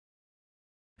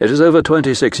It is over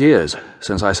 26 years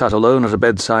since I sat alone at a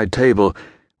bedside table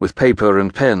with paper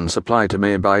and pen supplied to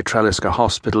me by Traliska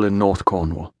Hospital in North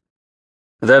Cornwall.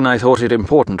 Then I thought it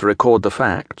important to record the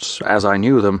facts, as I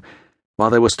knew them,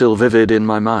 while they were still vivid in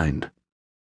my mind.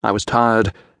 I was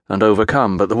tired and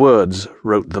overcome, but the words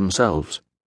wrote themselves.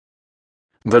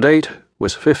 The date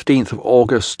was 15th of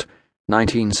August,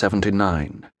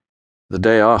 1979, the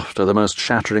day after the most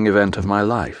shattering event of my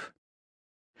life.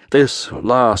 This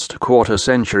last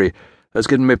quarter-century has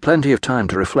given me plenty of time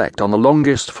to reflect on the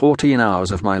longest 14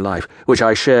 hours of my life, which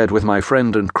I shared with my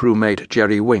friend and crewmate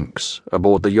Jerry Winks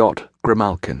aboard the yacht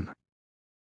Grimalkin.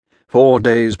 4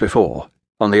 days before,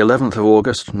 on the 11th of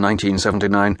August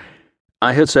 1979,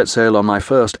 I had set sail on my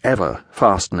first ever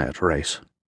Fastnet race,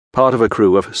 part of a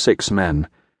crew of 6 men: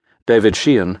 David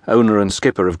Sheehan, owner and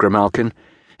skipper of Grimalkin,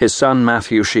 his son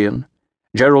Matthew Sheehan,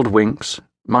 Gerald Winks,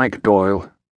 Mike Doyle,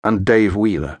 and Dave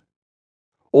Wheeler.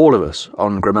 All of us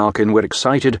on Grimalkin were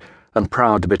excited and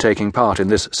proud to be taking part in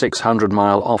this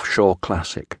 600-mile offshore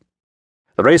classic.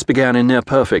 The race began in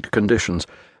near-perfect conditions,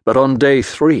 but on day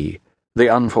 3, the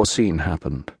unforeseen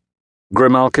happened.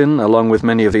 Grimalkin, along with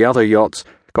many of the other yachts,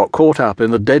 got caught up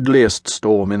in the deadliest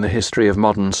storm in the history of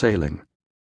modern sailing.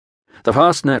 The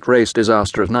Fastnet race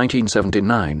disaster of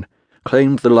 1979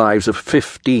 claimed the lives of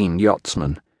 15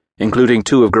 yachtsmen, including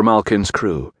 2 of Grimalkin's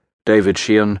crew, David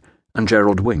Sheehan and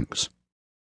Gerald Winks.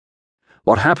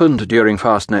 What happened during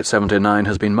Fastnet 79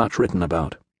 has been much written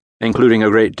about, including a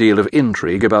great deal of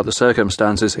intrigue about the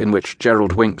circumstances in which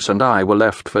Gerald Winks and I were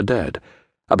left for dead,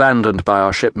 abandoned by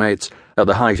our shipmates at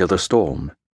the height of the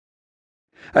storm.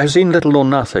 I have seen little or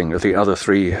nothing of the other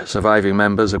 3 surviving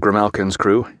members of Grimalkin's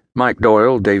crew, Mike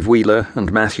Doyle, Dave Wheeler,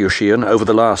 and Matthew Sheehan, over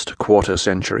the last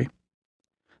quarter-century.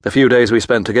 The few days we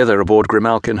spent together aboard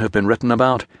Grimalkin have been written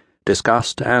about,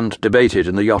 discussed and debated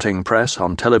in the yachting press,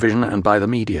 on television and by the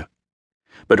media.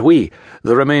 But we,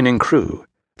 the remaining crew,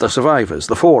 the survivors,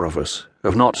 the 4 of us,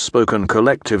 have not spoken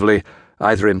collectively,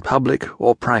 either in public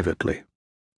or privately.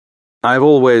 I have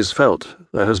always felt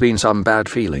there has been some bad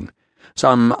feeling,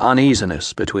 some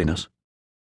uneasiness between us.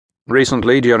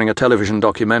 Recently, during a television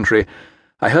documentary,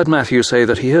 I heard Matthew say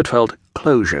that he had felt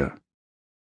closure.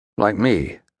 Like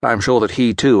me, I am sure that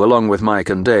he too, along with Mike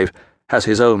and Dave, has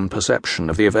his own perception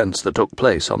of the events that took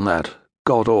place on that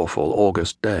god-awful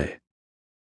August day.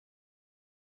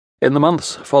 In the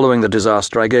months following the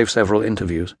disaster, I gave several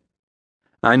interviews.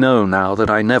 I know now that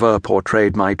I never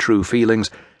portrayed my true feelings,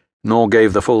 nor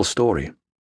gave the full story.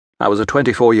 I was a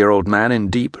 24-year-old man in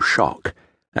deep shock,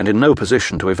 and in no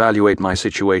position to evaluate my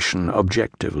situation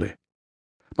objectively.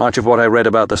 Much of what I read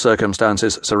about the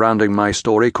circumstances surrounding my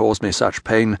story caused me such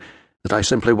pain that I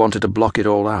simply wanted to block it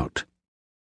all out.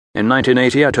 In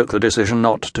 1980, I took the decision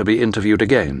not to be interviewed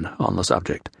again on the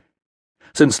subject.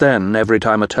 Since then, every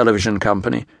time a television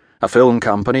company, a film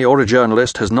company, or a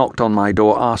journalist has knocked on my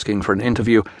door asking for an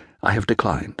interview, I have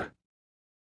declined.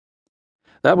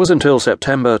 That was until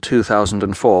September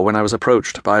 2004, when I was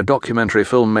approached by a documentary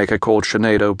filmmaker called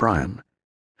Sinead O'Brien.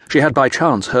 She had by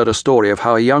chance heard a story of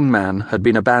how a young man had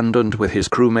been abandoned with his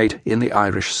crewmate in the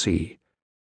Irish Sea.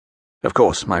 Of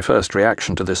course, my first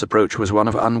reaction to this approach was one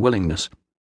of unwillingness.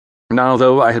 Now,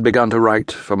 though, I had begun to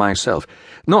write for myself,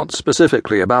 not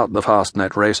specifically about the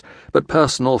Fastnet race, but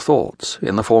personal thoughts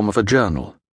in the form of a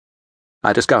journal.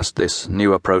 I discussed this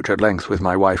new approach at length with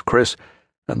my wife Chris,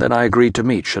 and then I agreed to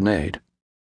meet Sinead.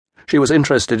 She was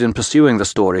interested in pursuing the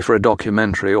story for a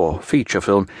documentary or feature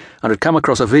film, and had come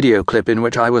across a video clip in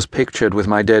which I was pictured with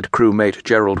my dead crewmate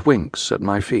Gerald Winks at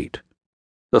my feet.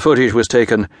 The footage was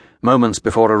taken moments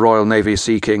before a Royal Navy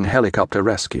Sea King helicopter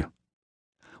rescue.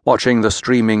 Watching the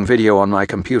streaming video on my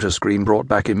computer screen brought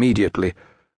back immediately,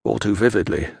 all too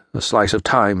vividly, a slice of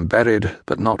time buried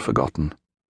but not forgotten.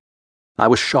 I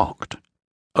was shocked,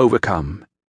 overcome,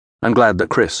 and glad that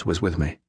Chris was with me.